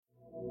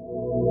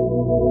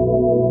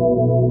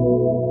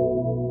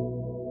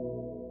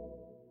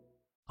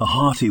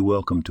hearty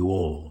welcome to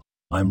all.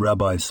 I'm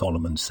Rabbi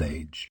Solomon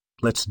Sage.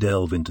 Let's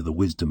delve into the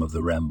wisdom of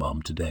the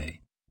Rambam today.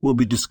 We'll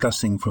be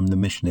discussing from the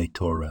Mishneh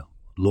Torah,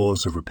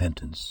 Laws of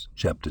Repentance,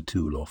 Chapter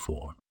 2, Law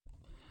 4.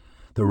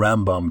 The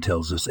Rambam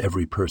tells us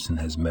every person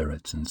has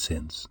merits and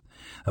sins.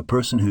 A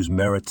person whose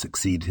merits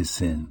exceed his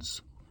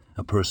sins.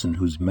 A person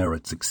whose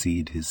merits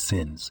exceed his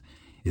sins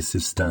is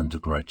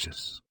substantially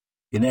righteous.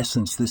 In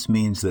essence, this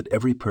means that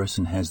every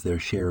person has their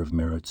share of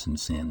merits and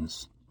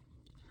sins.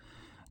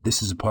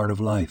 This is a part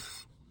of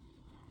life.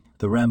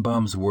 The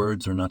Rambam's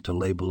words are not to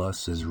label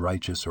us as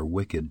righteous or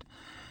wicked,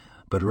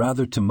 but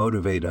rather to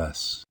motivate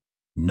us.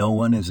 No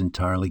one is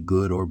entirely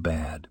good or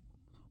bad.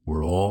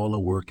 We're all a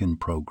work in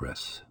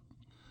progress.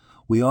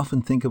 We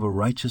often think of a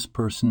righteous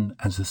person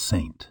as a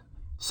saint,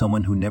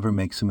 someone who never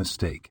makes a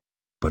mistake.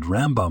 But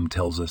Rambam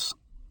tells us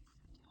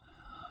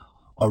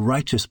a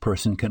righteous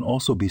person can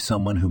also be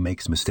someone who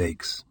makes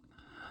mistakes,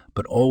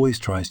 but always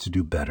tries to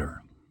do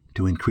better,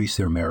 to increase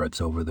their merits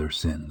over their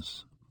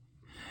sins.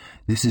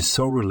 This is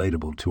so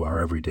relatable to our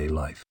everyday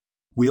life.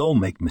 We all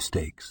make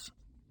mistakes.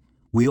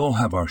 We all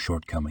have our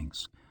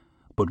shortcomings.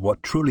 But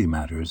what truly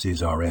matters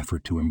is our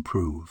effort to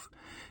improve,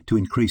 to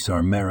increase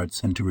our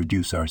merits and to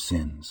reduce our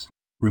sins.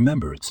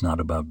 Remember, it's not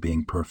about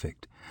being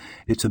perfect.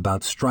 It's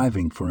about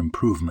striving for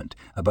improvement,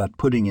 about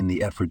putting in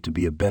the effort to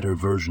be a better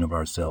version of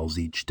ourselves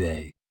each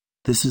day.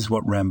 This is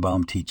what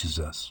Rambam teaches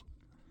us.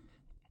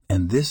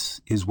 And this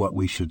is what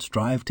we should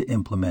strive to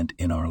implement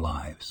in our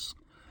lives.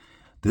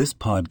 This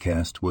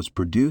podcast was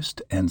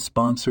produced and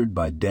sponsored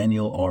by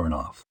Daniel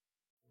Aronoff.